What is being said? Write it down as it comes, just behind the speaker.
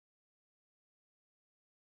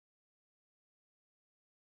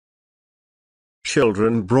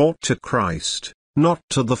children brought to Christ, not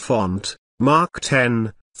to the font. Mark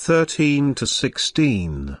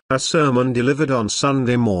 10:13-16. A sermon delivered on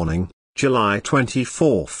Sunday morning, July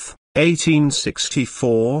 24,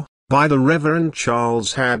 1864, by the Reverend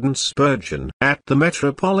Charles Haddon Spurgeon at the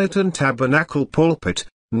Metropolitan Tabernacle Pulpit,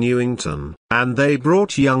 Newington. And they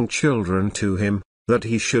brought young children to him, that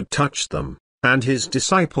he should touch them. And his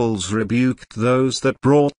disciples rebuked those that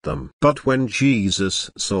brought them. But when Jesus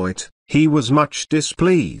saw it, he was much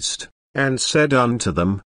displeased, and said unto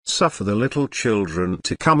them, Suffer the little children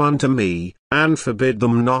to come unto me, and forbid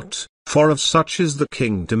them not, for of such is the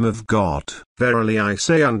kingdom of God. Verily I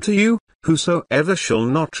say unto you, whosoever shall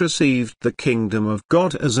not receive the kingdom of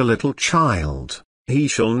God as a little child, he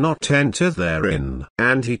shall not enter therein.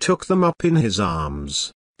 And he took them up in his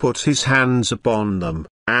arms, put his hands upon them,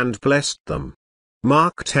 and blessed them.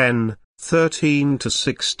 Mark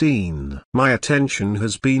 10:13-16. My attention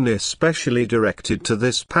has been especially directed to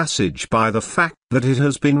this passage by the fact that it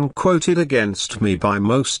has been quoted against me by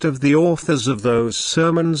most of the authors of those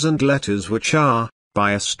sermons and letters which are,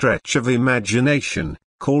 by a stretch of imagination,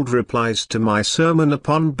 called replies to my sermon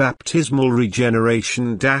upon baptismal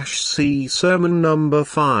regeneration. See sermon number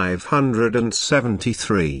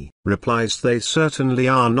 573. Replies they certainly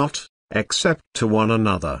are not, except to one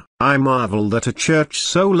another. I marvel that a church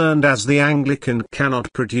so learned as the Anglican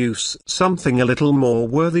cannot produce something a little more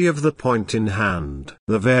worthy of the point in hand.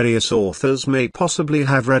 The various authors may possibly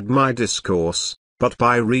have read my discourse, but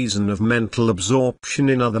by reason of mental absorption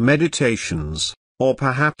in other meditations, or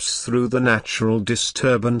perhaps through the natural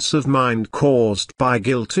disturbance of mind caused by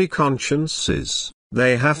guilty consciences,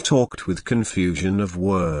 they have talked with confusion of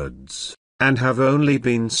words, and have only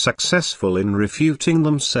been successful in refuting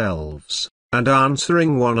themselves, and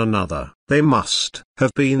answering one another. They must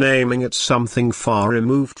have been aiming at something far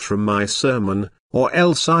removed from my sermon, or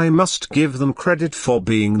else I must give them credit for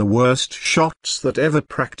being the worst shots that ever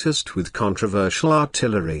practiced with controversial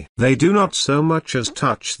artillery. They do not so much as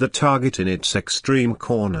touch the target in its extreme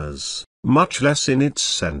corners, much less in its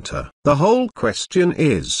center. The whole question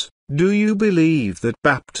is, do you believe that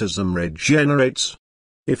baptism regenerates?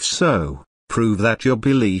 If so, prove that your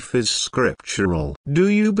belief is scriptural. Do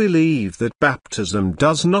you believe that baptism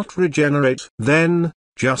does not regenerate? Then,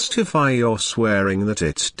 justify your swearing that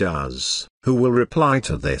it does. Who will reply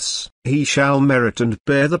to this? He shall merit and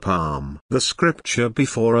bear the palm. The scripture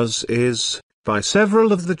before us is, by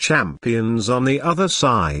several of the champions on the other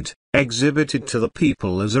side, exhibited to the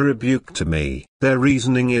people as a rebuke to me. Their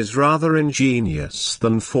reasoning is rather ingenious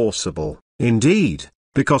than forcible, indeed,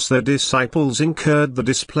 because their disciples incurred the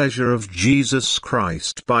displeasure of Jesus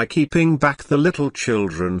Christ by keeping back the little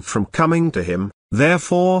children from coming to him.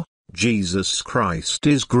 Therefore, Jesus Christ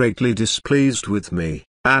is greatly displeased with me,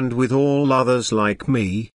 and with all others like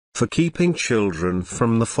me, for keeping children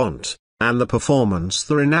from the font, and the performance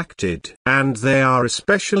there enacted. And they are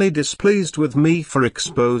especially displeased with me for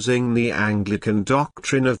exposing the Anglican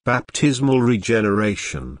doctrine of baptismal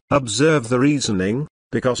regeneration. Observe the reasoning,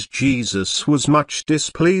 because Jesus was much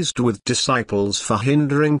displeased with disciples for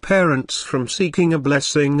hindering parents from seeking a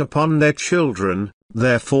blessing upon their children,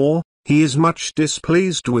 therefore, he is much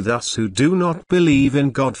displeased with us who do not believe in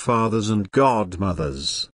godfathers and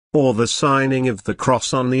godmothers, or the signing of the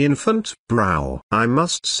cross on the infant brow. I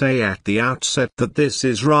must say at the outset that this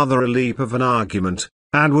is rather a leap of an argument,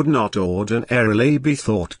 and would not ordinarily be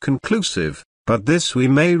thought conclusive, but this we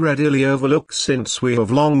may readily overlook since we have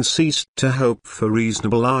long ceased to hope for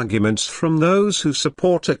reasonable arguments from those who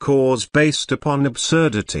support a cause based upon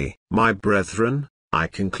absurdity. My brethren, I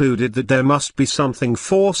concluded that there must be something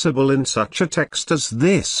forcible in such a text as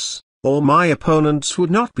this, or my opponents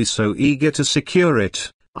would not be so eager to secure it.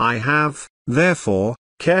 I have, therefore,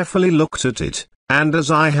 carefully looked at it, and as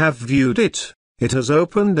I have viewed it, it has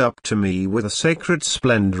opened up to me with a sacred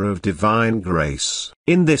splendor of divine grace.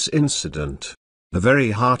 In this incident, the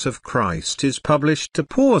very heart of Christ is published to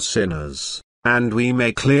poor sinners, and we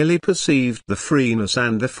may clearly perceive the freeness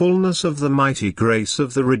and the fullness of the mighty grace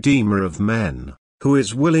of the Redeemer of men, who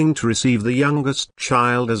is willing to receive the youngest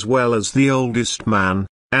child as well as the oldest man,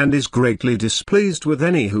 and is greatly displeased with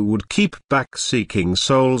any who would keep back seeking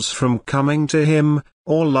souls from coming to him,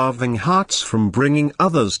 or loving hearts from bringing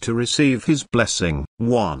others to receive his blessing.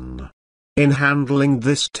 1. In handling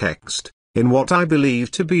this text, in what I believe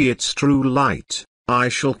to be its true light, I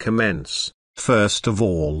shall commence, first of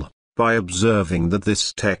all, by observing that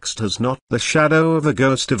this text has not the shadow of a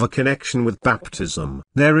ghost of a connection with baptism.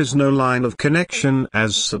 There is no line of connection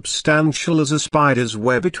as substantial as a spider's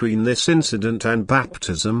web between this incident and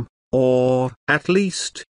baptism, or, at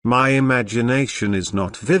least, My imagination is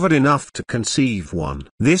not vivid enough to conceive one.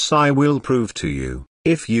 This I will prove to you,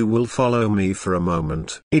 if you will follow me for a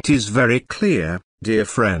moment. It is very clear, dear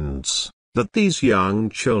friends, that these young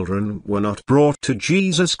children were not brought to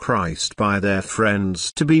Jesus Christ by their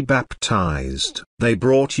friends to be baptized. They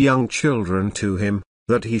brought young children to him,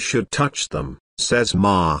 that he should touch them, says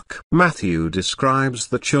Mark. Matthew describes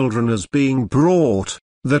the children as being brought,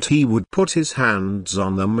 that he would put his hands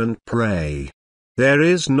on them and pray. There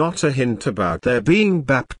is not a hint about their being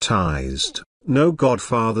baptized, no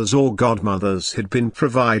godfathers or godmothers had been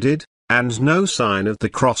provided, and no sign of the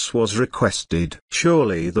cross was requested.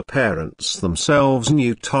 Surely the parents themselves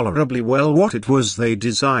knew tolerably well what it was they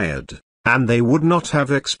desired, and they would not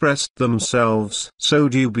have expressed themselves so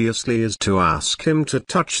dubiously as to ask him to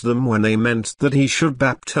touch them when they meant that he should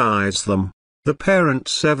baptize them. The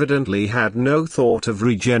parents evidently had no thought of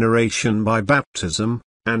regeneration by baptism,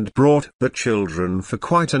 and brought the children for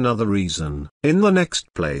quite another reason. In the next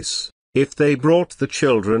place, if they brought the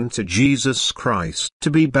children to Jesus Christ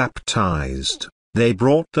to be baptized, they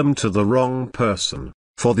brought them to the wrong person,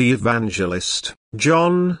 for the evangelist,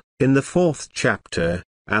 John, in the 4th chapter,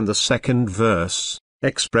 and the 2nd verse,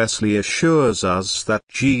 expressly assures us that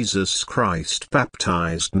Jesus Christ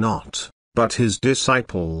baptized not, but his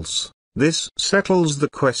disciples. This settles the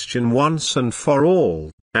question once and for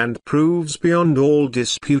all, and proves beyond all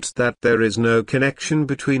dispute that there is no connection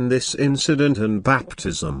between this incident and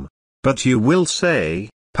baptism. But you will say,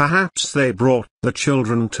 perhaps they brought the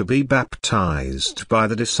children to be baptized by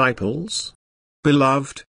the disciples?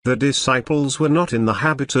 Beloved, the disciples were not in the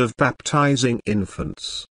habit of baptizing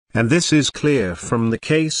infants, and this is clear from the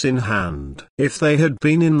case in hand. If they had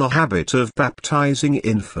been in the habit of baptizing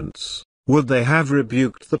infants, would they have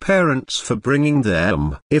rebuked the parents for bringing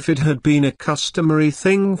them? If it had been a customary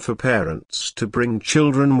thing for parents to bring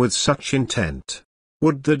children with such intent,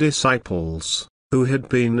 would the disciples, who had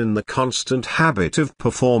been in the constant habit of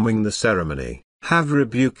performing the ceremony, have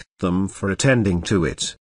rebuked them for attending to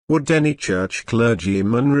it? Would any church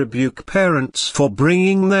clergyman rebuke parents for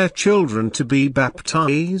bringing their children to be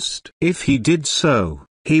baptized? If he did so,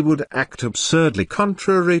 he would act absurdly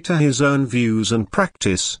contrary to his own views and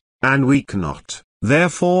practice, and we cannot,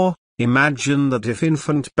 therefore, imagine that if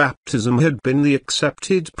infant baptism had been the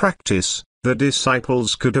accepted practice, the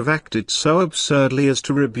disciples could have acted so absurdly as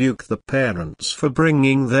to rebuke the parents for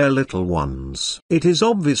bringing their little ones. It is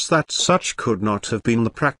obvious that such could not have been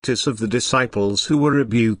the practice of the disciples who were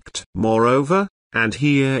rebuked. Moreover, and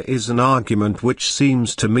here is an argument which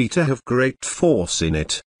seems to me to have great force in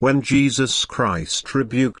it, when Jesus Christ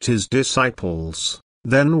rebuked his disciples,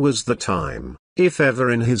 then was the time, if ever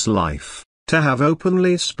in his life, to have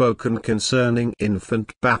openly spoken concerning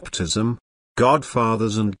infant baptism,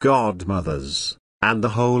 godfathers and godmothers, and the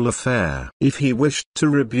whole affair. If he wished to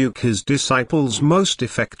rebuke his disciples most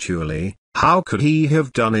effectually, how could he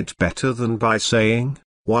have done it better than by saying,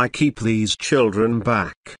 "Why keep these children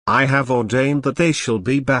back? I have ordained that they shall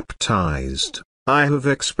be baptized. I have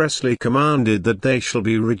expressly commanded that they shall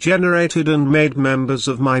be regenerated and made members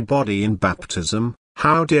of my body in baptism.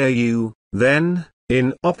 How dare you, then,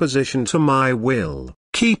 in opposition to my will,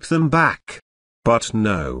 keep them back?" But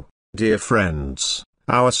no, dear friends,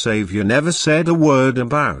 our Savior never said a word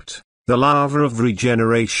about the lava of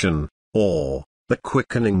regeneration, or the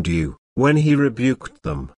quickening dew, when he rebuked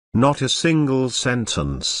them, not a single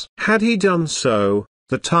sentence. Had he done so,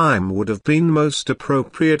 the time would have been most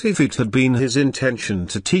appropriate if it had been his intention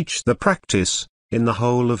to teach the practice, in the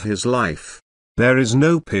whole of his life. There is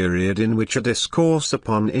no period in which a discourse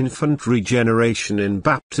upon infant regeneration in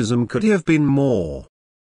baptism could have been more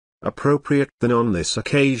appropriate than on this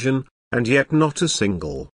occasion, and yet not a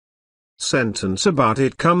single sentence about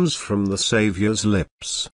it comes from the Saviour's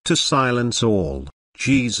lips. To silence all,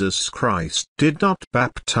 Jesus Christ did not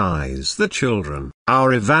baptize the children.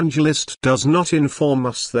 Our evangelist does not inform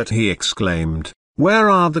us that he exclaimed, "Where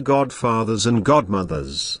are the godfathers and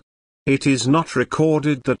godmothers?" It is not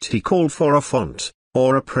recorded that he called for a font,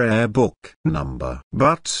 or a prayer book number.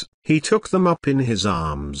 But, he took them up in his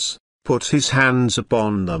arms, put his hands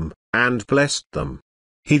upon them, and blessed them.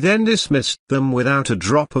 He then dismissed them without a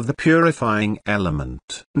drop of the purifying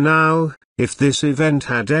element. Now, if this event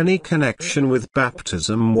had any connection with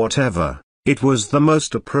baptism whatever, it was the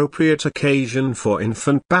most appropriate occasion for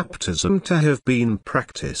infant baptism to have been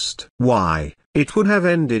practiced. Why, it would have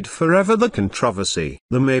ended forever the controversy.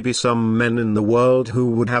 There may be some men in the world who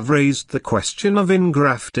would have raised the question of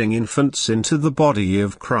engrafting infants into the body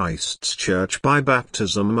of Christ's church by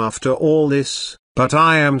baptism after all this, but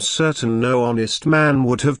I am certain no honest man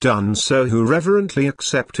would have done so who reverently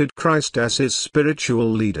accepted Christ as his spiritual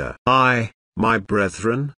leader. I, my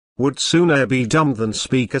brethren, would sooner be dumb than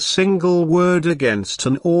speak a single word against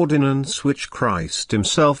an ordinance which Christ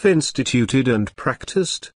himself instituted and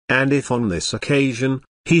practiced, and if on this occasion,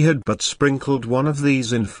 he had but sprinkled one of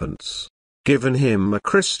these infants, given him a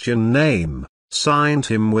Christian name, signed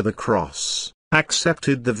him with a cross,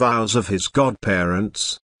 accepted the vows of his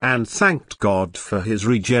godparents, and thanked God for his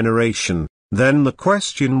regeneration, then the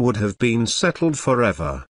question would have been settled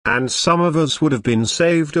forever, and some of us would have been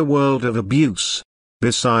saved a world of abuse,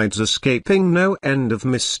 besides escaping no end of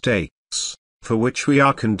mistakes, for which we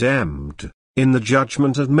are condemned, in the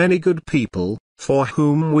judgment of many good people, for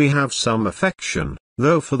whom we have some affection,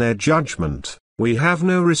 though for their judgment, we have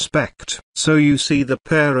no respect. So you see, the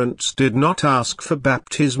parents did not ask for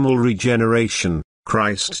baptismal regeneration,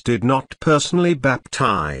 Christ did not personally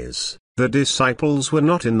baptize, the disciples were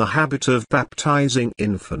not in the habit of baptizing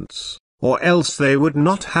infants, or else they would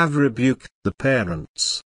not have rebuked the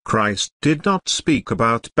parents. Christ did not speak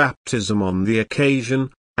about baptism on the occasion,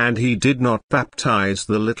 and he did not baptize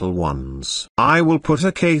the little ones. I will put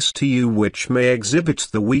a case to you which may exhibit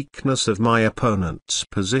the weakness of my opponent's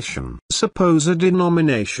position. Suppose a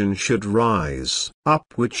denomination should rise up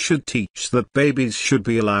which should teach that babies should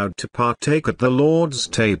be allowed to partake at the Lord's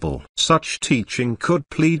table. Such teaching could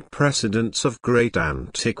plead precedents of great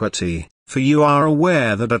antiquity, for you are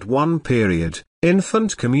aware that at one period,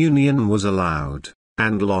 infant communion was allowed,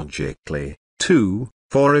 and logically, too.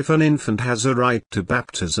 For if an infant has a right to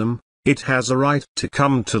baptism, it has a right to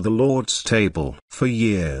come to the Lord's table. For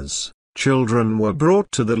years, children were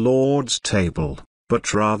brought to the Lord's table,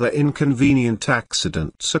 but rather inconvenient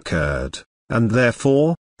accidents occurred, and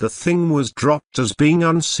therefore, the thing was dropped as being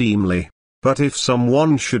unseemly. But if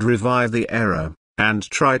someone should revive the error, and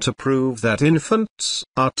try to prove that infants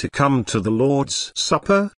are to come to the Lord's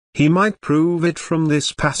Supper, he might prove it from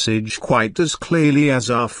this passage quite as clearly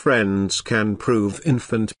as our friends can prove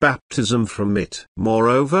infant baptism from it.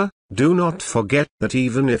 Moreover, do not forget that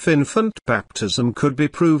even if infant baptism could be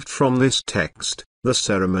proved from this text, the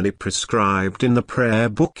ceremony prescribed in the prayer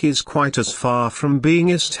book is quite as far from being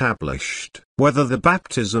established. Whether the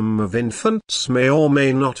baptism of infants may or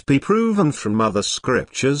may not be proven from other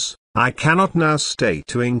scriptures, I cannot now stay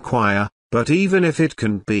to inquire, but even if it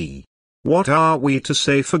can be, what are we to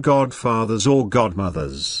say for godfathers or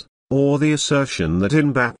godmothers, or the assertion that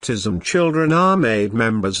in baptism children are made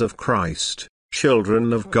members of Christ,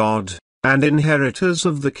 children of God, and inheritors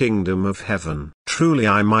of the kingdom of heaven? Truly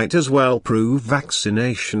I might as well prove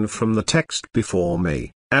vaccination from the text before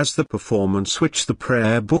me, as the performance which the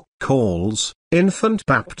prayer book calls infant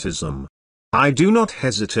baptism. I do not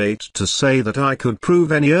hesitate to say that I could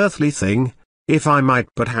prove any earthly thing, if I might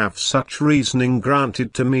but have such reasoning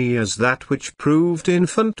granted to me as that which proved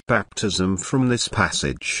infant baptism from this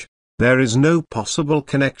passage. There is no possible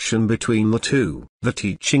connection between the two. The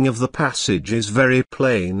teaching of the passage is very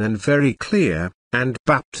plain and very clear, and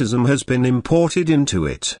baptism has been imported into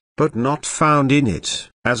it, but not found in it.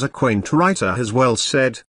 As a quaint writer has well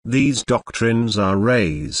said, these doctrines are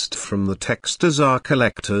raised from the text as our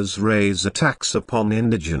collectors raise a tax upon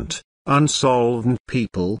indigent, unsolved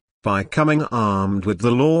people, by coming armed with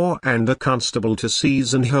the law and a constable to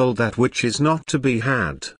seize and hold that which is not to be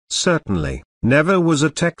had. Certainly, never was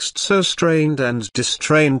a text so strained and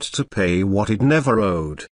distrained to pay what it never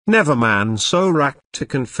owed, never man so racked to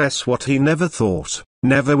confess what he never thought,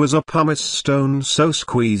 never was a pumice stone so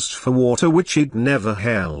squeezed for water which it never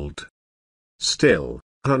held. Still,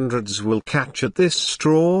 hundreds will catch at this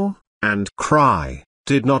straw, and cry,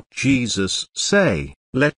 did not Jesus say,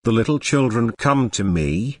 "Let the little children come to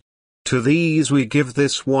me"? To these we give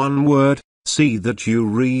this one word, see that you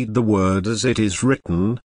read the word as it is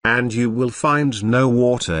written, and you will find no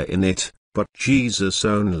water in it, but Jesus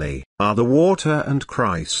only. Are the water and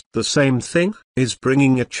Christ the same thing? Is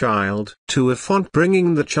bringing a child to a font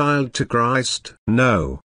bringing the child to Christ?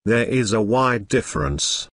 No, there is a wide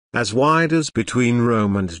difference, as wide as between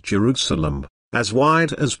Rome and Jerusalem, as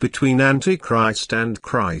wide as between Antichrist and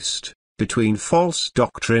Christ, between false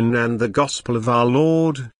doctrine and the gospel of our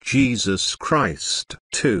Lord Jesus Christ.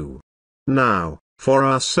 2. Now, for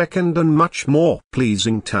our second and much more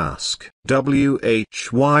pleasing task.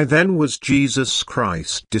 Why then was Jesus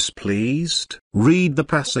Christ displeased? Read the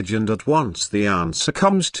passage and at once the answer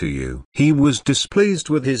comes to you. He was displeased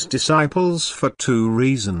with his disciples for two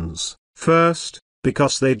reasons. First,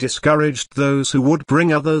 because they discouraged those who would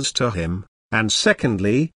bring others to him, and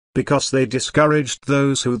secondly, because they discouraged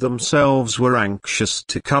those who themselves were anxious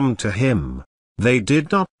to come to him. They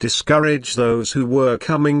did not discourage those who were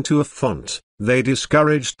coming to a font, they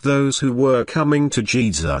discouraged those who were coming to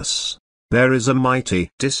Jesus. There is a mighty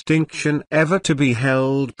distinction ever to be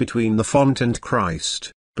held between the font and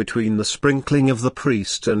Christ, between the sprinkling of the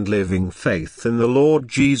priest and living faith in the Lord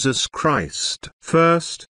Jesus Christ.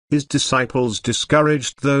 First, his disciples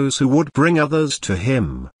discouraged those who would bring others to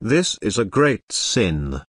him. This is a great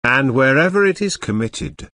sin, and wherever it is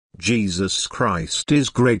committed, Jesus Christ is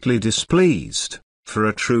greatly displeased, for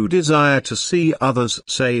a true desire to see others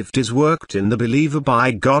saved is worked in the believer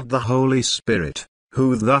by God the Holy Spirit,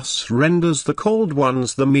 who thus renders the called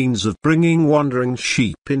ones the means of bringing wandering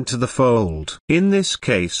sheep into the fold. In this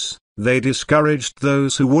case, they discouraged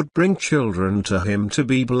those who would bring children to him to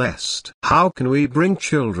be blessed. How can we bring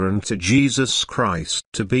children to Jesus Christ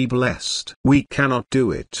to be blessed? We cannot do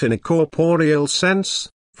it in a corporeal sense,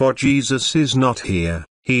 for Jesus is not here,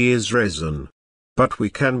 he is risen. But we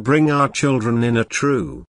can bring our children in a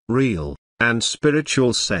true, real, and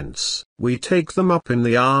spiritual sense. We take them up in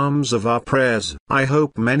the arms of our prayers. I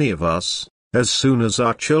hope many of us, as soon as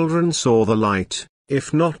our children saw the light,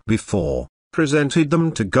 if not before, presented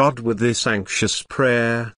them to God with this anxious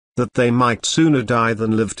prayer, that they might sooner die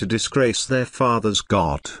than live to disgrace their father's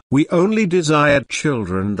God. We only desired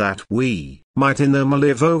children that we might in them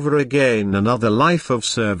live over again another life of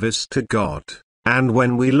service to God, and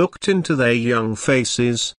when we looked into their young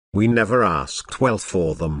faces, we never asked wealth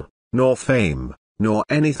for them, nor fame, nor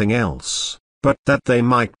anything else, but that they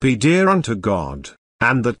might be dear unto God,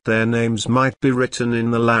 and that their names might be written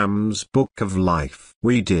in the Lamb's book of life.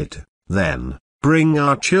 We did, then, bring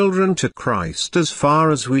our children to Christ as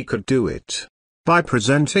far as we could do it, by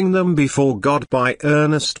presenting them before God by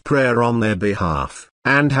earnest prayer on their behalf.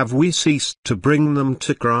 And have we ceased to bring them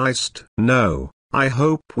to Christ? No, I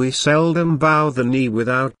hope we seldom bow the knee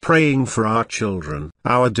without praying for our children.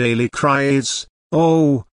 Our daily cry is,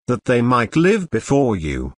 "Oh, that they might live before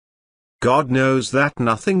you." God knows that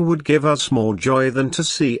nothing would give us more joy than to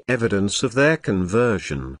see evidence of their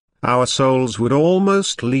conversion. Our souls would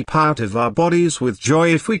almost leap out of our bodies with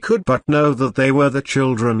joy if we could but know that they were the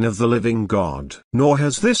children of the living God. Nor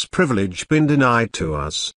has this privilege been denied to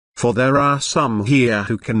us, for there are some here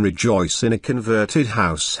who can rejoice in a converted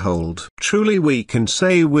household. Truly we can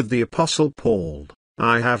say with the Apostle Paul,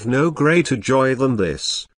 "I have no greater joy than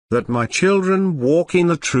this, that my children walk in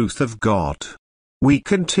the truth of God." We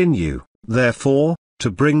continue, therefore,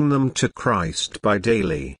 to bring them to Christ by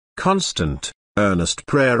daily, constant, earnest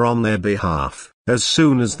prayer on their behalf. As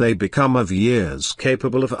soon as they become of years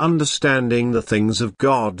capable of understanding the things of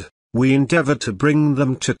God, we endeavor to bring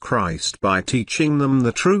them to Christ by teaching them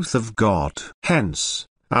the truth of God. Hence,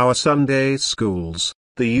 our Sunday schools,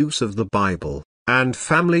 the use of the Bible, and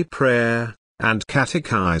family prayer, and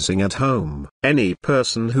catechizing at home. Any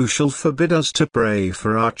person who shall forbid us to pray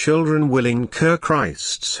for our children will incur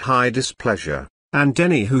Christ's high displeasure, and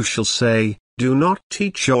any who shall say, "Do not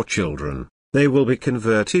teach your children," they will be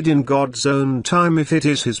converted in God's own time if it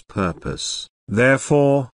is his purpose.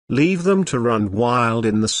 Therefore, leave them to run wild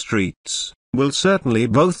in the streets, will certainly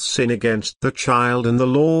both sin against the child and the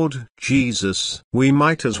Lord Jesus. We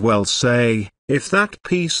might as well say, if that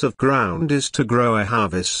piece of ground is to grow a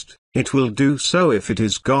harvest, it will do so if it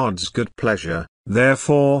is God's good pleasure.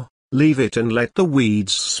 Therefore, leave it and let the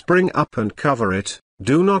weeds spring up and cover it.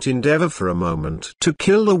 Do not endeavor for a moment to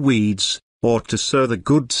kill the weeds, or to sow the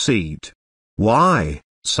good seed. Why,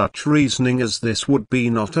 such reasoning as this would be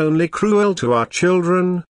not only cruel to our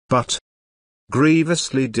children, but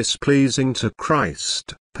grievously displeasing to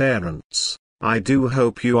Christ. Parents, I do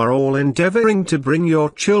hope you are all endeavoring to bring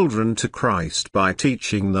your children to Christ by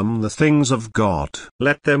teaching them the things of God.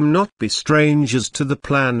 Let them not be strangers to the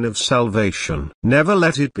plan of salvation. Never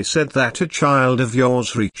let it be said that a child of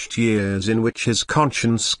yours reached years in which his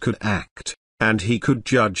conscience could act, and he could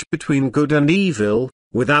judge between good and evil,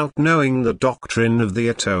 without knowing the doctrine of the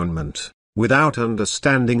atonement, without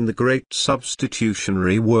understanding the great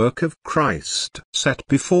substitutionary work of Christ. Set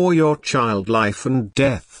before your child life and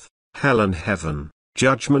death, hell and heaven,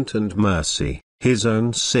 judgment and mercy, his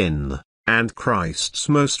own sin, and Christ's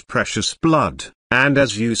most precious blood, and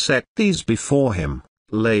as you set these before him,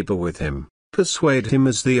 labor with him, persuade him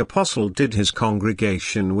as the apostle did his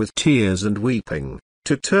congregation with tears and weeping,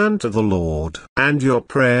 to turn to the Lord. And your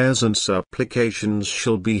prayers and supplications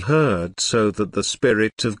shall be heard so that the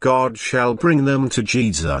Spirit of God shall bring them to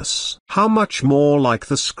Jesus. How much more like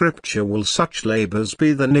the Scripture will such labors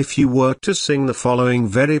be than if you were to sing the following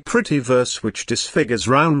very pretty verse which disfigures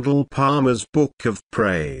Roundel Palmer's Book of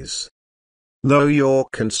Praise. Though your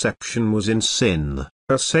conception was in sin,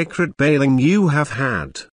 a sacred bathing you have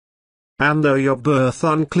had. And though your birth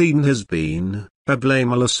unclean has been, a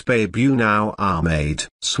blameless babe you now are made.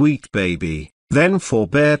 Sweet baby, then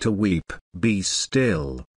forbear to weep, be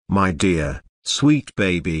still, my dear, sweet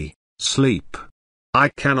baby, sleep. I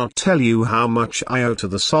cannot tell you how much I owe to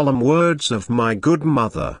the solemn words of my good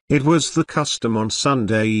mother. It was the custom on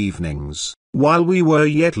Sunday evenings, while we were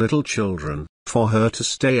yet little children, for her to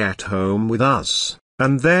stay at home with us,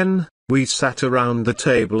 and then, we sat around the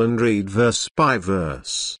table and read verse by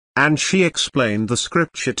verse, and she explained the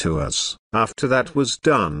scripture to us. After that was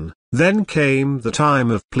done, then came the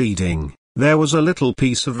time of pleading. There was a little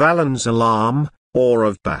piece of Allen's Alarm, or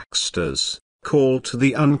of Baxter's, called to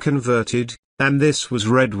the unconverted, and this was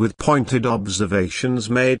read with pointed observations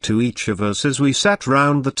made to each of us as we sat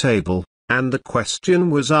round the table, and the question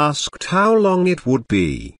was asked how long it would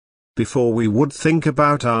be before we would think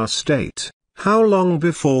about our state, how long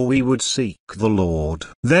before we would seek the Lord.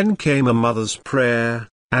 Then came a mother's prayer,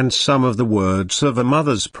 and some of the words of a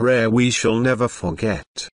mother's prayer we shall never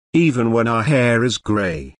forget, even when our hair is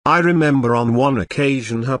grey. I remember on one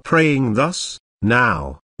occasion her praying thus,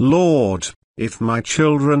 "Now, Lord, if my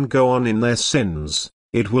children go on in their sins,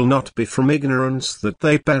 it will not be from ignorance that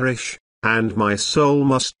they perish, and my soul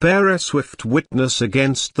must bear a swift witness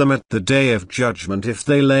against them at the day of judgment if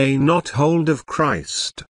they lay not hold of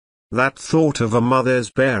Christ." That thought of a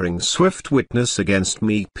mother's bearing swift witness against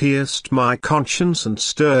me pierced my conscience and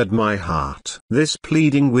stirred my heart. This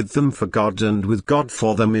pleading with them for God and with God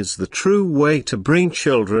for them is the true way to bring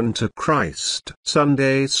children to Christ.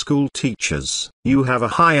 Sunday school teachers, you have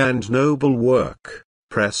a high and noble work.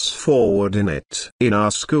 Press forward in it. In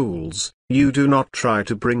our schools, you do not try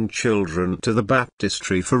to bring children to the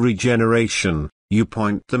baptistry for regeneration. You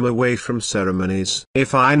point them away from ceremonies.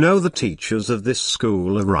 If I know the teachers of this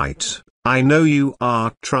school are right, I know you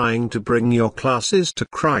are trying to bring your classes to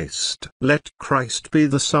Christ. Let Christ be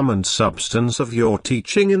the sum and substance of your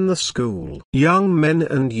teaching in the school. Young men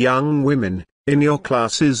and young women, in your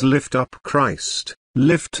classes lift up Christ,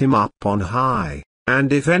 lift him up on high,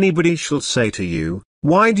 and if anybody shall say to you,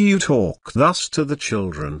 "Why do you talk thus to the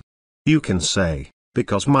children?" you can say,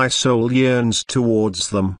 "Because my soul yearns towards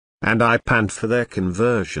them, and I pant for their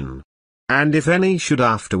conversion." And if any should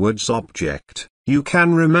afterwards object, you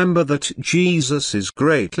can remember that Jesus is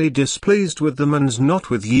greatly displeased with them and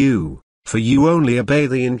not with you, for you only obey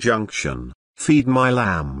the injunction, "Feed my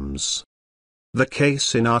lambs." The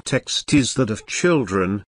case in our text is that of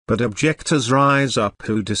children, but objectors rise up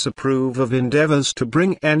who disapprove of endeavors to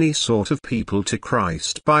bring any sort of people to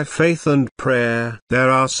Christ by faith and prayer. There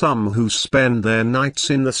are some who spend their nights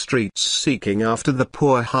in the streets seeking after the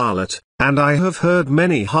poor harlot, and I have heard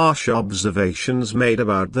many harsh observations made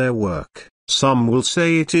about their work. Some will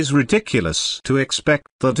say it is ridiculous to expect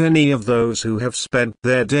that any of those who have spent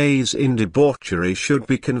their days in debauchery should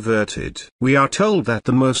be converted. We are told that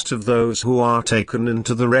the most of those who are taken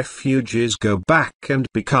into the refuges go back and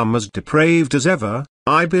become as depraved as ever.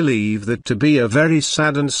 I believe that to be a very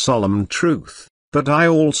sad and solemn truth, but I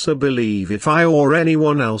also believe if I or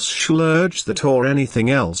anyone else shall urge that or anything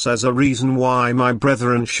else as a reason why my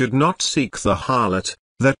brethren should not seek the harlot,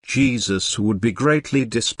 that Jesus would be greatly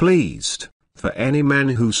displeased. For any man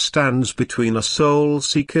who stands between a soul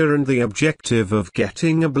seeker and the objective of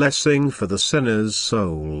getting a blessing for the sinner's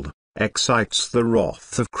soul, excites the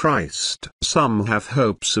wrath of Christ. Some have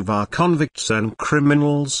hopes of our convicts and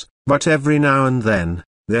criminals, but every now and then,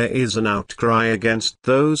 there is an outcry against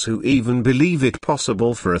those who even believe it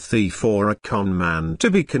possible for a thief or a con man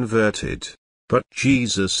to be converted. But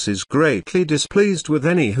Jesus is greatly displeased with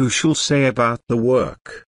any who shall say about the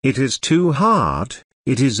work, "It is too hard,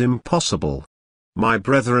 it is impossible." My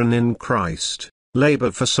brethren in Christ,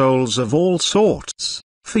 labor for souls of all sorts,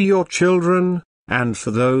 for your children, and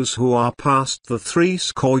for those who are past the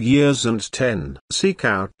 80 years and 10. Seek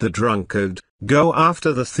out the drunkard, go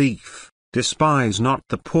after the thief, despise not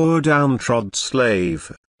the poor downtrodden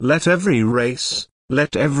slave. Let every race,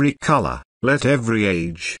 let every color, let every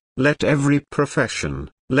age, let every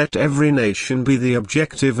profession, let every nation be the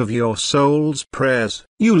objective of your soul's prayers.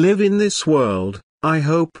 You live in this world, I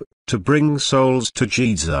hope, to bring souls to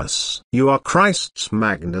Jesus. You are Christ's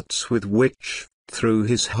magnets with which, through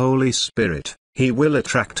his Holy Spirit, he will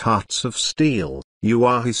attract hearts of steel. You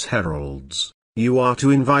are his heralds. You are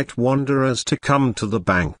to invite wanderers to come to the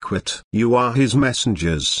banquet. You are his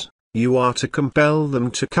messengers. You are to compel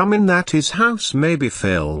them to come in that his house may be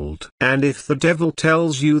filled. And if the devil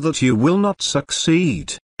tells you that you will not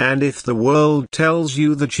succeed, and if the world tells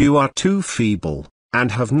you that you are too feeble,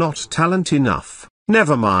 and have not talent enough,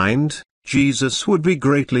 never mind, Jesus would be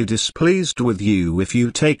greatly displeased with you if you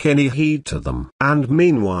take any heed to them. And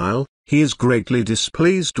meanwhile, he is greatly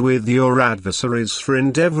displeased with your adversaries for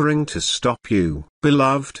endeavoring to stop you.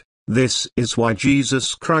 Beloved, This is why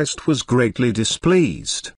Jesus Christ was greatly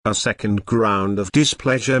displeased. A second ground of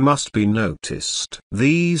displeasure must be noticed.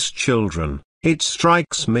 These children, it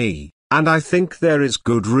strikes me, and I think there is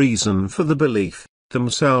good reason for the belief,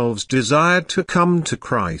 themselves desired to come to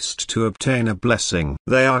Christ to obtain a blessing.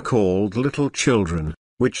 They are called little children,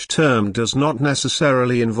 which term does not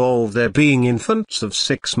necessarily involve their being infants of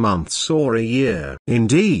 6 months or a year.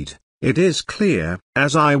 Indeed, it is clear,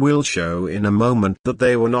 as I will show in a moment, that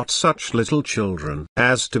they were not such little children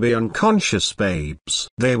as to be unconscious babes.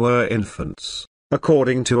 They were infants,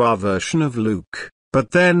 according to our version of Luke. But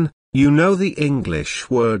then, you know, the English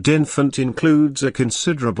word infant includes a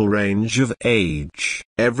considerable range of age.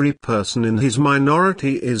 Every person in his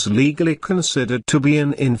minority is legally considered to be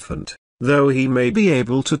an infant, though he may be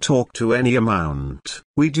able to talk to any amount.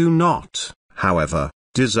 We do not, however,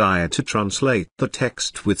 desire to translate the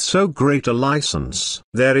text with so great a license.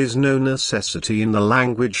 There is no necessity in the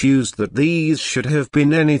language used that these should have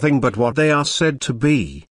been anything but what they are said to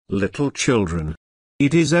be, little children.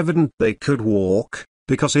 It is evident they could walk,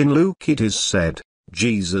 because in Luke it is said,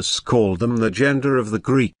 Jesus called them the gender of the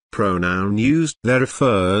Greek pronoun used there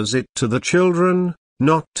refers it to the children,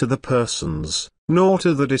 not to the persons, nor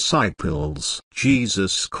to the disciples.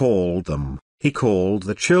 Jesus called them, he called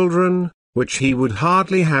the children, which he would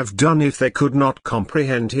hardly have done if they could not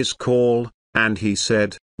comprehend his call, and he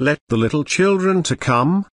said, let the little children to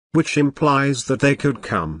come, which implies that they could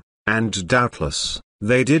come, and doubtless,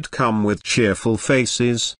 they did come with cheerful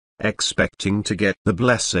faces, expecting to get the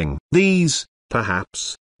blessing. These,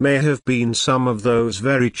 perhaps, may have been some of those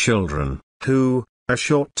very children, who, a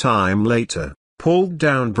short time later, pulled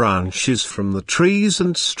down branches from the trees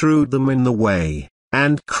and strewed them in the way,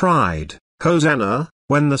 and cried, Hosanna,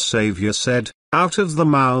 when the Saviour said, out of the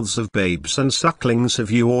mouths of babes and sucklings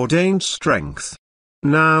have you ordained strength.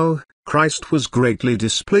 Now, Christ was greatly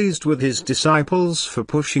displeased with his disciples for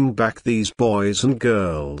pushing back these boys and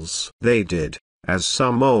girls. They did, as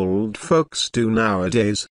some old folks do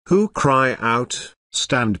nowadays, who cry out,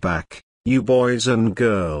 stand back, you boys and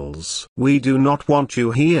girls. We do not want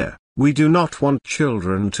you here, we do not want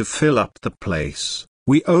children to fill up the place,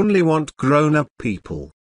 we only want grown-up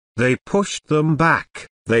people. They pushed them back.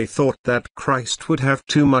 They thought that Christ would have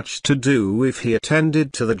too much to do if he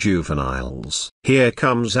attended to the juveniles. Here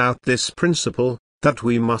comes out this principle, that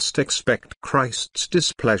we must expect Christ's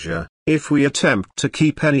displeasure, if we attempt to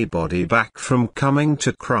keep anybody back from coming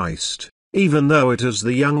to Christ, even though it is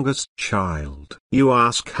the youngest child. You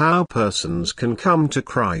ask how persons can come to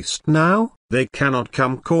Christ now? They cannot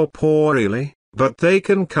come corporeally, but they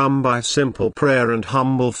can come by simple prayer and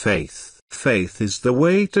humble faith. Faith is the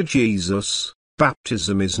way to Jesus,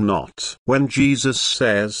 baptism is not. When Jesus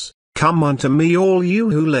says, come unto me all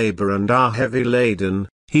you who labor and are heavy laden,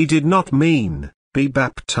 he did not mean, be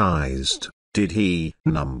baptized, did he?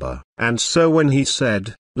 Number. And so when he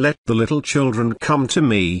said, let the little children come to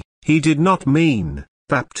me, he did not mean,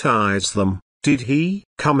 baptize them, did he?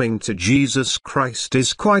 Coming to Jesus Christ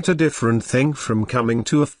is quite a different thing from coming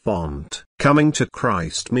to a font. Coming to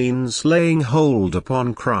Christ means laying hold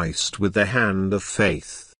upon Christ with the hand of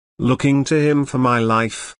faith, looking to him for my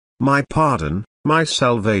life, my pardon, my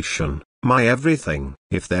salvation, my everything.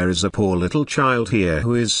 If there is a poor little child here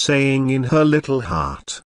who is saying in her little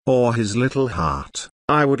heart, or his little heart,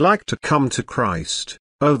 I would like to come to Christ,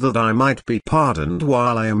 oh that I might be pardoned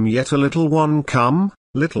while I am yet a little one, come,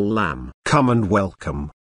 little lamb, come and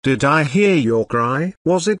welcome. Did I hear your cry?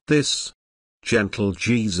 Was it this? Gentle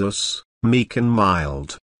Jesus, meek and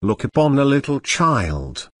mild, look upon a little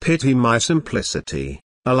child. Pity my simplicity,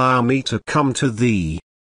 allow me to come to thee.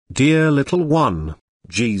 Dear little one,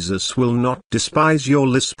 Jesus will not despise your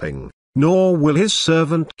lisping, nor will his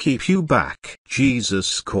servant keep you back.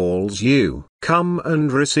 Jesus calls you, come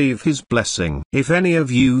and receive his blessing. If any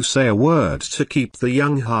of you say a word to keep the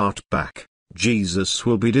young heart back, Jesus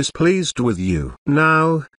will be displeased with you.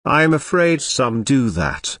 Now, I am afraid some do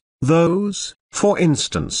that, those, for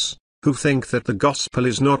instance, who think that the gospel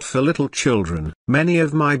is not for little children. Many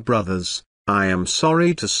of my brothers, I am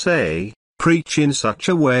sorry to say, preach in such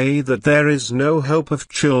a way that there is no hope of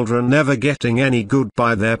children ever getting any good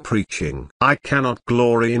by their preaching. I cannot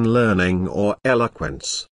glory in learning or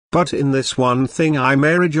eloquence, but in this one thing I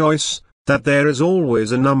may rejoice, that there is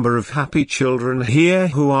always a number of happy children here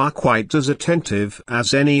who are quite as attentive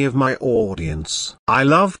as any of my audience. I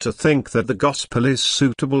love to think that the gospel is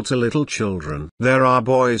suitable to little children. There are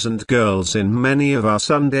boys and girls in many of our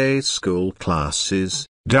Sunday school classes,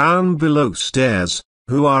 down below stairs,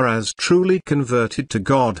 who are as truly converted to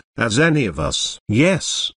God as any of us.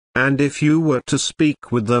 Yes, and if you were to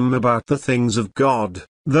speak with them about the things of God,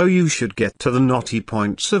 though you should get to the knotty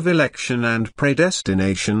points of election and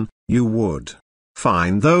predestination, you would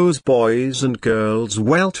find those boys and girls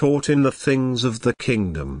well taught in the things of the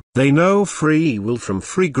kingdom. They know free will from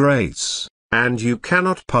free grace, and you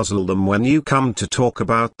cannot puzzle them when you come to talk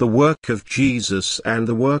about the work of Jesus and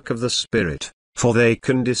the work of the Spirit, for they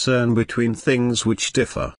can discern between things which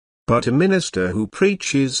differ. But a minister who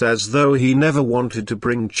preaches as though he never wanted to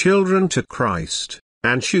bring children to Christ,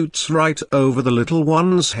 and shoots right over the little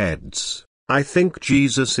ones' heads, I think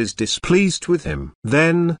Jesus is displeased with him.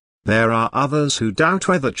 Then, there are others who doubt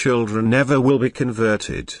whether children ever will be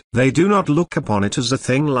converted. They do not look upon it as a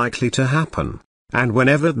thing likely to happen, and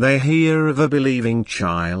whenever they hear of a believing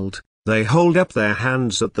child, they hold up their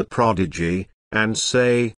hands at the prodigy, and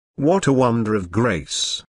say, "What a wonder of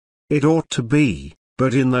grace!" It ought to be.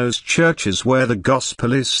 But in those churches where the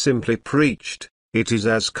gospel is simply preached, it is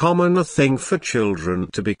as common a thing for children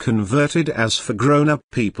to be converted as for grown-up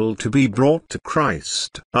people to be brought to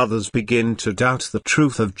Christ. Others begin to doubt the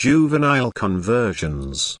truth of juvenile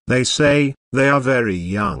conversions. They say, they are very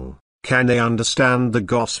young. Can they understand the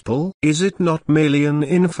gospel? Is it not merely an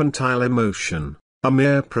infantile emotion, a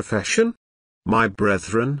mere profession? My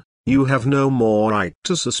brethren, you have no more right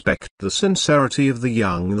to suspect the sincerity of the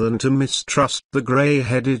young than to mistrust the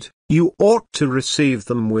grey-headed. You ought to receive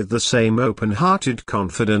them with the same open-hearted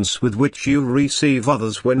confidence with which you receive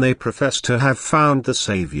others when they profess to have found the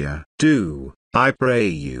Saviour. Do, I pray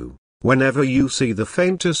you, whenever you see the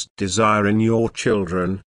faintest desire in your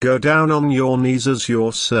children, go down on your knees as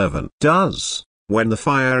your servant does, when the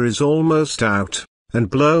fire is almost out, and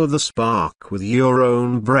blow the spark with your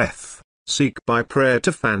own breath. Seek by prayer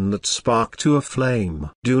to fan that spark to a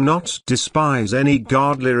flame. Do not despise any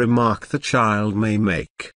godly remark the child may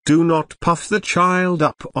make. Do not puff the child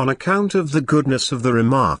up on account of the goodness of the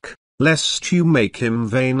remark, lest you make him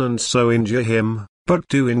vain and so injure him, but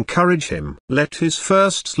do encourage him. Let his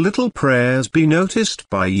first little prayers be noticed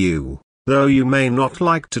by you. Though you may not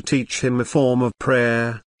like to teach him a form of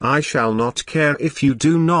prayer, I shall not care if you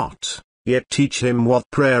do not, yet teach him what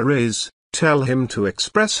prayer is. Tell him to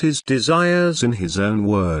express his desires in his own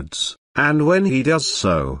words, and when he does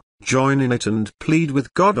so, join in it and plead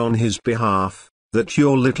with God on his behalf, that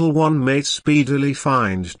your little one may speedily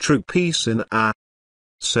find true peace in our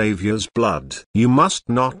Saviour's blood. You must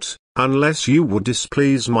not, unless you would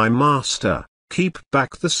displease my master, keep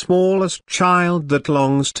back the smallest child that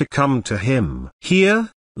longs to come to him.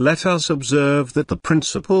 Here, let us observe that the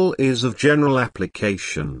principle is of general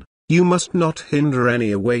application. You must not hinder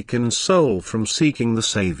any awakened soul from seeking the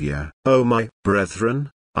Saviour. Oh my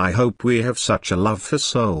brethren, I hope we have such a love for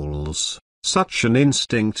souls, such an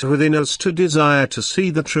instinct within us to desire to see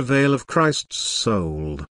the travail of Christ's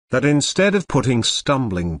soul, that instead of putting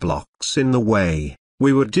stumbling blocks in the way,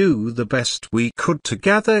 we would do the best we could to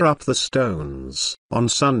gather up the stones. On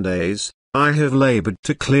Sundays, I have labored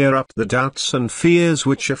to clear up the doubts and fears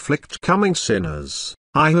which afflict coming sinners.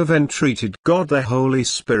 I have entreated God the Holy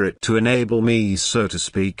Spirit to enable me, so to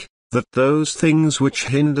speak, that those things which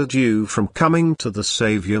hindered you from coming to the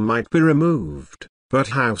Saviour might be removed. But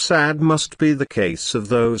how sad must be the case of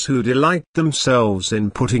those who delight themselves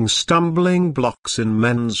in putting stumbling blocks in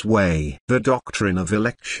men's way. The doctrine of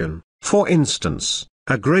election, for instance,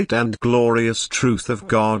 a great and glorious truth of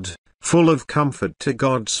God, full of comfort to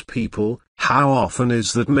God's people, how often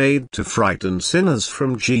is that made to frighten sinners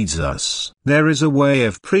from Jesus? There is a way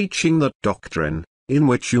of preaching that doctrine, in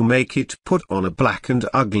which you make it put on a black and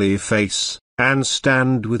ugly face, and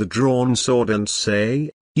stand with a drawn sword and say,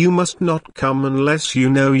 "You must not come unless you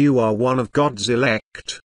know you are one of God's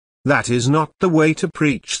elect." That is not the way to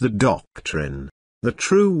preach the doctrine. The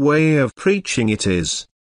true way of preaching it is,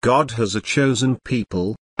 God has a chosen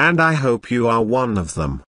people, and I hope you are one of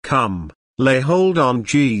them. Come, lay hold on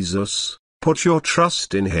Jesus, put your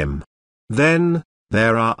trust in him. Then,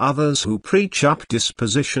 there are others who preach up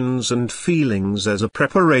dispositions and feelings as a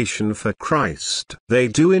preparation for Christ. They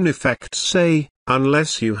do in effect say,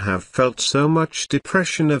 unless you have felt so much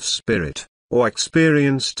depression of spirit, or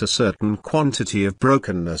experienced a certain quantity of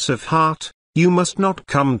brokenness of heart, you must not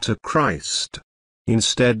come to Christ.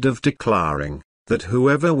 Instead of declaring, that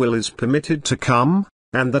whoever will is permitted to come,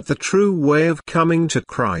 and that the true way of coming to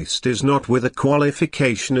Christ is not with a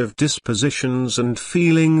qualification of dispositions and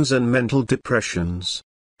feelings and mental depressions,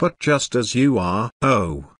 but just as you are.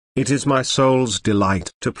 Oh, it is my soul's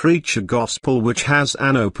delight to preach a gospel which has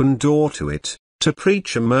an open door to it, to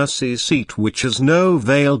preach a mercy seat which has no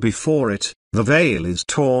veil before it. The veil is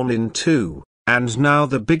torn in two, and now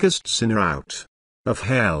the biggest sinner out of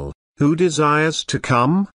hell, who desires to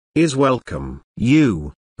come, is welcome.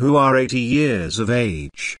 You, who are 80 years of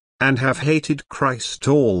age, and have hated Christ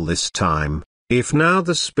all this time. If now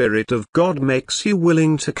the Spirit of God makes you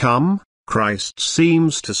willing to come, Christ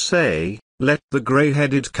seems to say, let the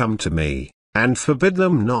grey-headed come to me, and forbid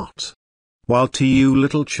them not. While to you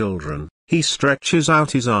little children, he stretches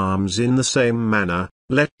out his arms in the same manner,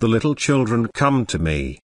 let the little children come to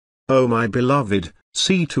me. O my beloved,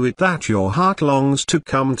 see to it that your heart longs to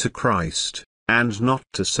come to Christ, and not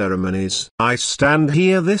to ceremonies. I stand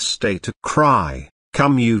here this day to cry,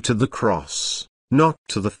 come you to the cross, not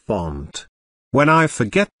to the font. When I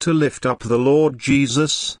forget to lift up the Lord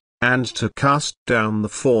Jesus, and to cast down the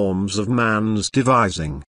forms of man's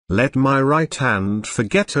devising, let my right hand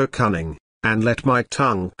forget her cunning, and let my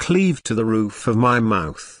tongue cleave to the roof of my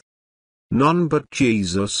mouth. None but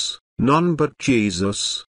Jesus,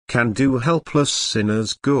 can do helpless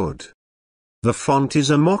sinners good. The font is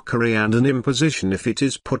a mockery and an imposition if it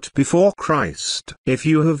is put before Christ. If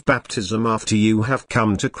you have baptism after you have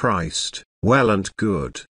come to Christ, well and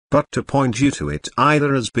good, but to point you to it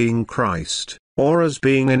either as being Christ, or as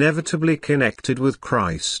being inevitably connected with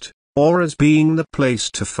Christ, or as being the place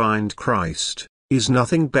to find Christ, is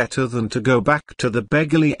nothing better than to go back to the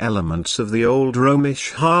beggarly elements of the old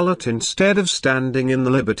Romish harlot instead of standing in the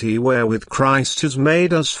liberty wherewith Christ has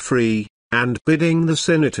made us free, and bidding the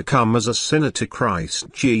sinner to come as a sinner to Christ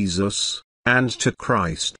Jesus, and to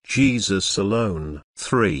Christ Jesus alone.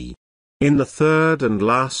 3. In the third and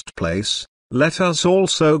last place, let us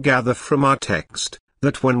also gather from our text,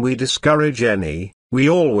 that when we discourage any, we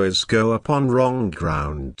always go upon wrong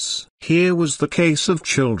grounds. Here was the case of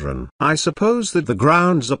children. I suppose that the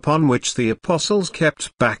grounds upon which the apostles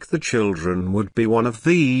kept back the children would be one of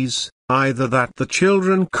these, either that the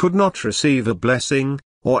children could not receive a blessing,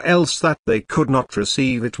 or else that they could not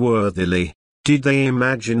receive it worthily. Did they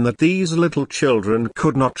imagine that these little children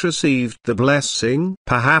could not receive the blessing?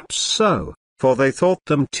 Perhaps so, for they thought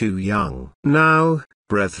them too young. Now,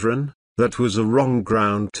 brethren, that was a wrong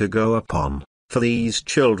ground to go upon, for these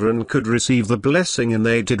children could receive the blessing and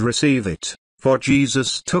they did receive it, for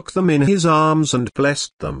Jesus took them in his arms and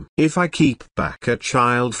blessed them. If I keep back a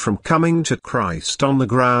child from coming to Christ on the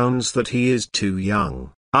grounds that he is too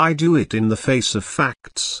young, I do it in the face of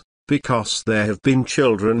facts, because there have been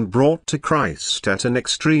children brought to Christ at an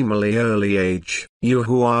extremely early age. You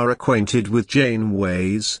who are acquainted with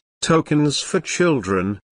Janeway's Tokens for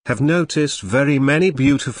Children, have noticed very many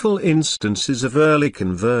beautiful instances of early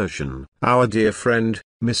conversion. Our dear friend,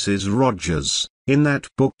 Mrs. Rogers, in that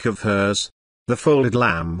book of hers, The Folded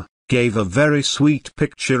Lamb, gave a very sweet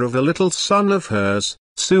picture of a little son of hers,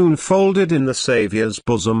 soon folded in the Saviour's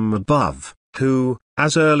bosom above, who,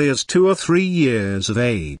 as early as 2 or 3 years of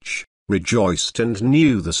age, rejoiced and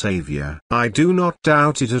knew the Saviour. I do not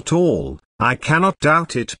doubt it at all. I cannot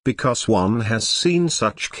doubt it because one has seen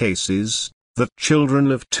such cases, that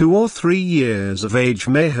children of 2 or 3 years of age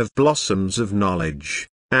may have blossoms of knowledge,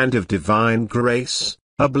 and of divine grace,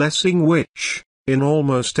 a blessing which, in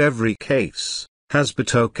almost every case, has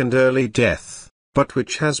betokened early death, but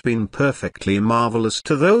which has been perfectly marvelous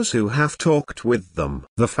to those who have talked with them.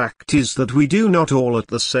 The fact is that we do not all at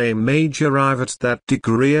the same age arrive at that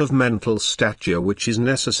degree of mental stature which is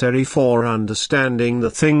necessary for understanding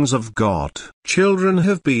the things of God. Children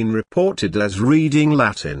have been reported as reading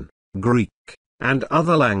Latin, Greek, and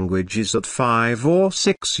other languages at 5 or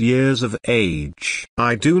 6 years of age.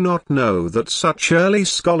 I do not know that such early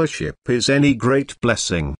scholarship is any great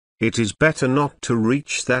blessing. It is better not to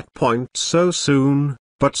reach that point so soon,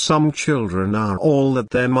 but some children are all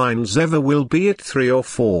that their minds ever will be at 3 or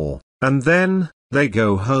 4, and then, they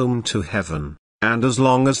go home to heaven, and as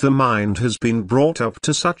long as the mind has been brought up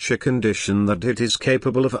to such a condition that it is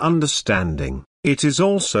capable of understanding, it is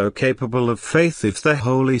also capable of faith if the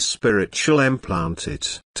Holy Spirit shall implant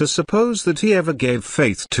it. To suppose that he ever gave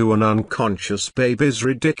faith to an unconscious babe is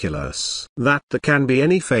ridiculous. That there can be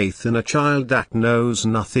any faith in a child that knows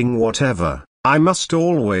nothing whatever, I must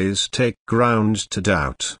always take ground to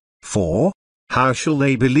doubt, for, how shall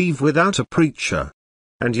they believe without a preacher?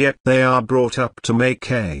 And yet they are brought up to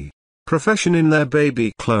make a profession in their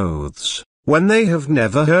baby clothes, when they have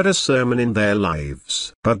never heard a sermon in their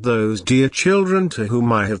lives. But those dear children to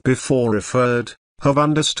whom I have before referred, have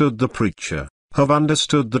understood the preacher, have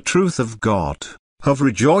understood the truth of God, have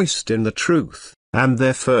rejoiced in the truth, and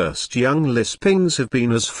their first young lispings have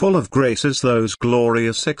been as full of grace as those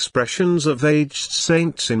glorious expressions of aged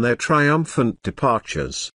saints in their triumphant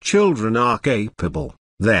departures. Children are capable,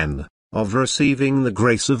 then, of receiving the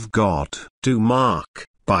grace of God. Do mark,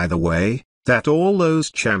 by the way, that all those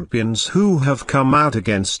champions who have come out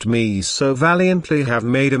against me so valiantly have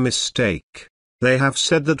made a mistake. They have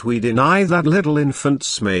said that we deny that little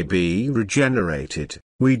infants may be regenerated,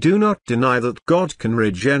 We do not deny that God can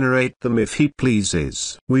regenerate them if He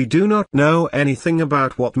pleases. We do not know anything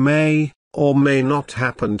about what may, or may not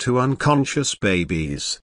happen to unconscious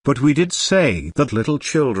babies, but we did say that little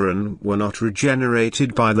children were not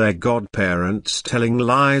regenerated by their godparents telling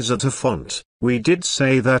lies at a font. We did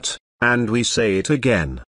say that, and we say it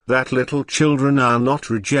again, that little children are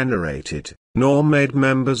not regenerated, nor made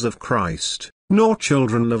members of Christ, nor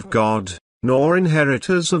children of God, nor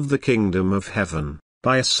inheritors of the kingdom of heaven,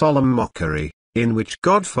 by a solemn mockery, in which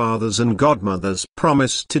godfathers and godmothers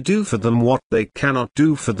promise to do for them what they cannot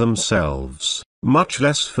do for themselves, much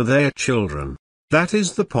less for their children. That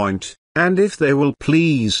is the point, and if they will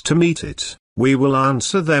please to meet it, we will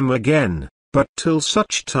answer them again, but till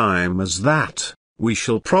such time as that, we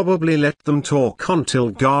shall probably let them talk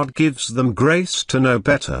until God gives them grace to know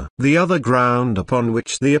better. The other ground upon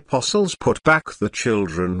which the apostles put back the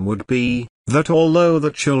children would be, that although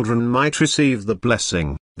the children might receive the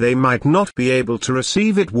blessing, they might not be able to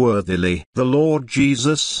receive it worthily. The Lord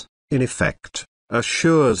Jesus, in effect,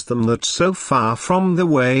 assures them that so far from the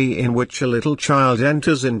way in which a little child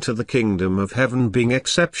enters into the kingdom of heaven being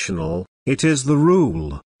exceptional, it is the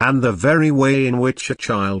rule, and the very way in which a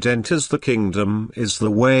child enters the kingdom is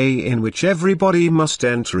the way in which everybody must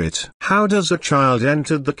enter it. How does a child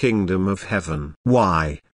enter the kingdom of heaven?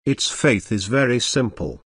 Why, its faith is very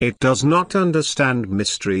simple. It does not understand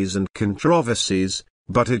mysteries and controversies,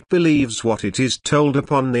 but it believes what it is told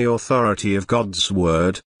upon the authority of God's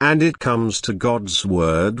word, and it comes to God's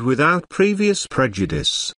word without previous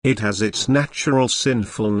prejudice. It has its natural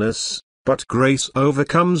sinfulness, but grace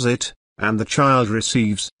overcomes it, and the child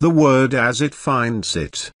receives the word as it finds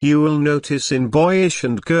it. You will notice in boyish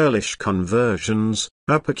and girlish conversions,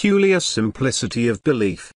 a peculiar simplicity of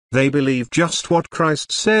belief. They believe just what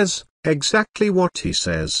Christ says, exactly what He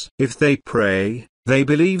says. If they pray, they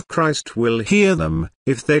believe Christ will hear them.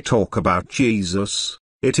 If they talk about Jesus,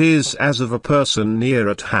 it is as of a person near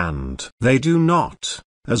at hand. They do not,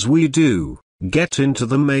 as we do, get into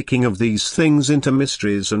the making of these things into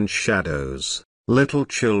mysteries and shadows. Little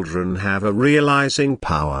children have a realizing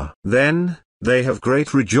power. Then, they have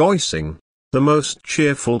great rejoicing. The most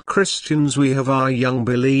cheerful Christians we have are young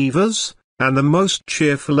believers, and the most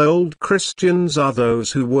cheerful old Christians are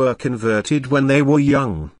those who were converted when they were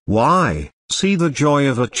young. Why? See the joy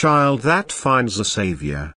of a child that finds a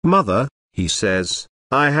Savior. Mother, he says,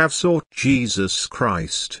 I have sought Jesus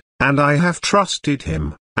Christ, and I have trusted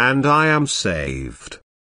Him, and I am saved.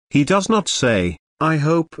 He does not say, I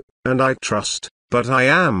hope, and I trust, but I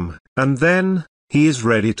am, and then, he is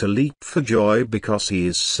ready to leap for joy because he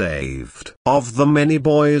is saved. Of the many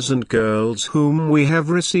boys and girls whom we have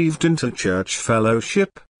received into church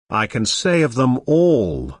fellowship, I can say of them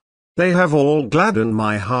all, they have all gladdened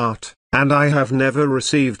my heart, and I have never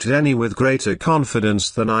received any with greater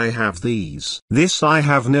confidence than I have these. This I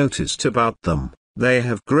have noticed about them, they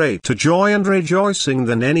have greater joy and rejoicing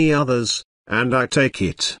than any others, and I take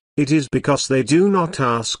it is because they do not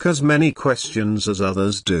ask as many questions as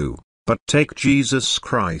others do, but take Jesus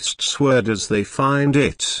Christ's word as they find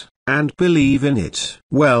it, and believe in it.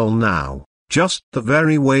 Well now, just the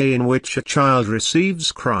very way in which a child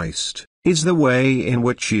receives Christ, is the way in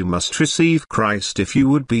which you must receive Christ if you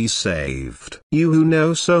would be saved. You who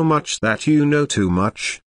know so much that you know too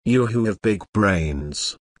much, you who have big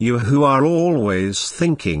brains, you who are always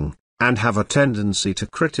thinking, and have a tendency to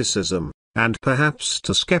criticism, and perhaps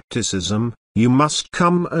to skepticism, you must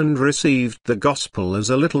come and receive the gospel as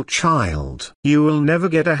a little child. You will never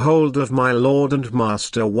get a hold of my Lord and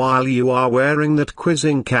Master while you are wearing that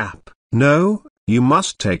quizzing cap. No, you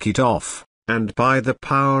must take it off, and by the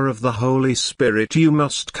power of the Holy Spirit you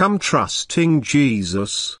must come trusting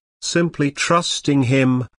Jesus, simply trusting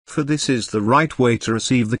Him, for this is the right way to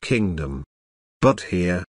receive the kingdom. But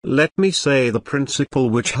here, let me say the principle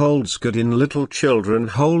which holds good in little children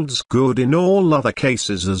holds good in all other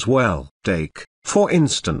cases as well. Take, for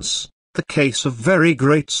instance, the case of very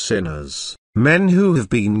great sinners, men who have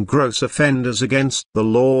been gross offenders against the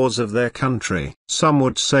laws of their country. Some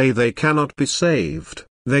would say they cannot be saved.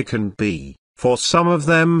 They can be, for some of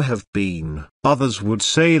them have been. Others would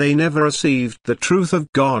say they never received the truth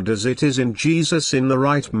of God as it is in Jesus in the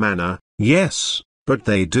right manner. Yes, but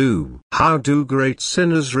they do. How do great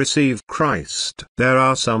sinners receive Christ? There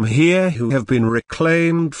are some here who have been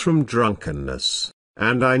reclaimed from drunkenness,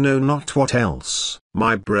 and I know not what else.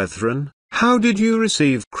 My brethren, how did you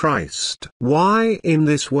receive Christ? Why, in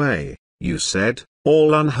this way, you said,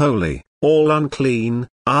 all unholy, all unclean,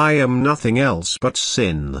 I am nothing else but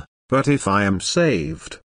sin. But if I am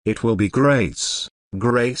saved, it will be grace,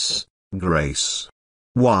 grace, grace.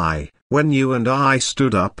 Why, when you and I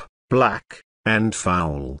stood up, black, and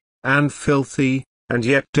foul, and filthy, and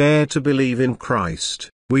yet dare to believe in Christ.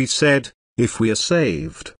 We said, if we are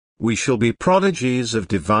saved, we shall be prodigies of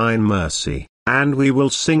divine mercy, and we will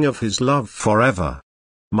sing of his love forever.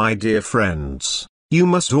 My dear friends, you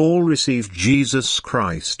must all receive Jesus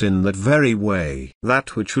Christ in that very way.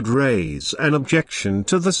 That which would raise an objection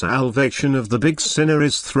to the salvation of the big sinner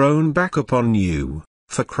is thrown back upon you,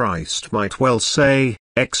 for Christ might well say,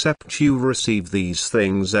 except you receive these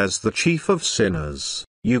things as the chief of sinners,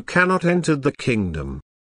 you cannot enter the kingdom.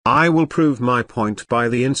 I will prove my point by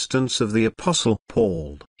the instance of the Apostle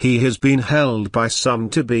Paul. He has been held by some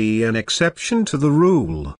to be an exception to the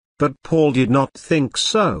rule, but Paul did not think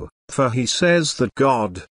so, for he says that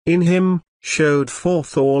God, in him, showed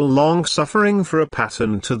forth all long-suffering for a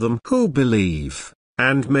pattern to them who believe,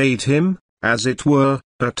 and made him, as it were,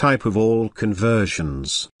 a type of all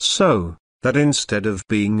conversions. So, that instead of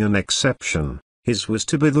being an exception, his was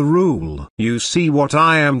to be the rule. You see what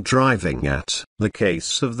I am driving at. The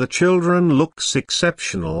case of the children looks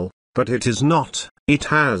exceptional, but it is not. It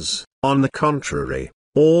has, on the contrary,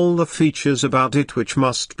 all the features about it which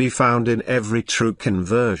must be found in every true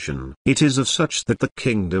conversion. It is of such that the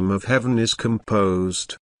kingdom of heaven is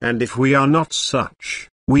composed, and if we are not such,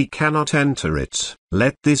 we cannot enter it.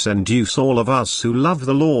 Let this induce all of us who love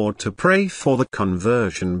the Lord to pray for the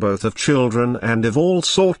conversion both of children and of all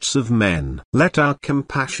sorts of men. Let our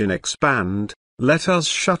compassion expand, let us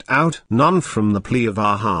shut out none from the plea of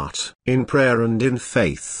our heart. In prayer and in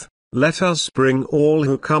faith, let us bring all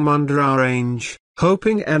who come under our range,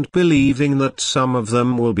 hoping and believing that some of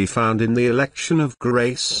them will be found in the election of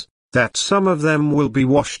grace, that some of them will be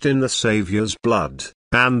washed in the Saviour's blood,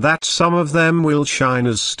 and that some of them will shine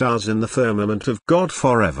as stars in the firmament of God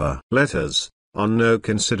forever. Let us, on no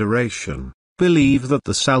consideration, believe that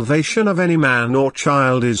the salvation of any man or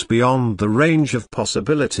child is beyond the range of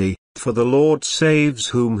possibility, for the Lord saves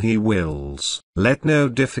whom he wills. Let no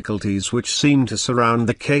difficulties which seem to surround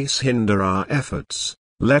the case hinder our efforts.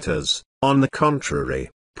 Let us, on the contrary,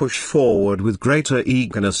 push forward with greater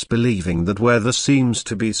eagerness, believing that where there seems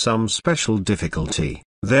to be some special difficulty,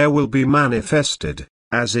 there will be manifested,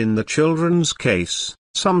 as in the children's case,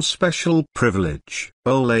 some special privilege.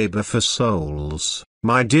 O labor for souls,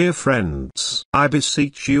 my dear friends. I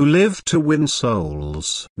beseech you, live to win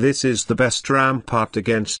souls. This is the best rampart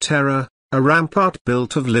against terror, a rampart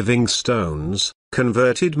built of living stones,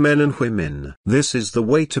 converted men and women. This is the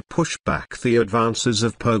way to push back the advances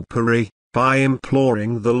of popery, by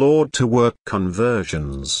imploring the Lord to work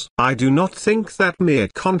conversions. I do not think that mere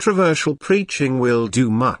controversial preaching will do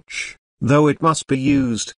much. Though it must be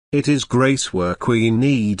used, it is grace work we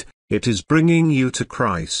need, it is bringing you to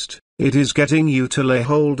Christ, it is getting you to lay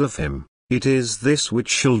hold of him, it is this which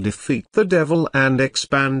shall defeat the devil and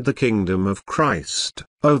expand the kingdom of Christ.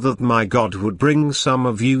 Oh, that my God would bring some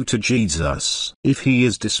of you to Jesus. If he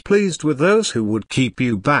is displeased with those who would keep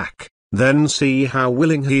you back, then see how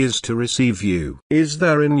willing he is to receive you. Is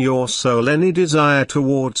there in your soul any desire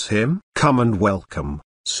towards him? Come and welcome,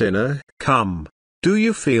 sinner, come. Do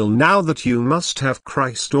you feel now that you must have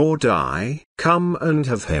Christ or die? Come and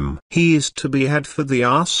have him. He is to be had for the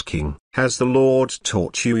asking. Has the Lord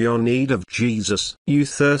taught you your need of Jesus? You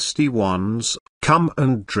thirsty ones, come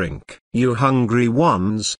and drink. You hungry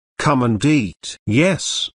ones, come and eat.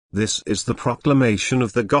 Yes, this is the proclamation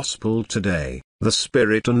of the gospel today. The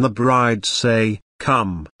Spirit and the bride say,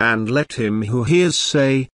 come. And let him who hears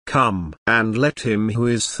say, come. And let him who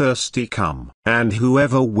is thirsty come. And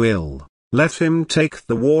whoever will, let him take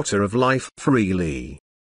the water of life freely.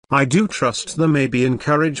 I do trust there may be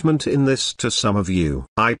encouragement in this to some of you.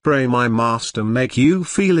 I pray my Master make you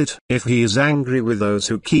feel it. If he is angry with those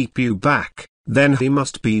who keep you back, then he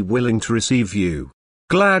must be willing to receive you.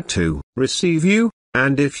 Glad to receive you,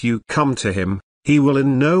 and if you come to him, he will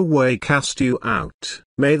in no way cast you out.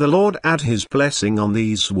 May the Lord add his blessing on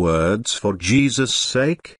these words for Jesus'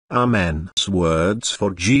 sake. Amen. Words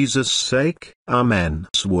for Jesus' sake. Amen.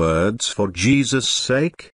 Words for Jesus'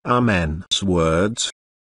 sake. Amen. Words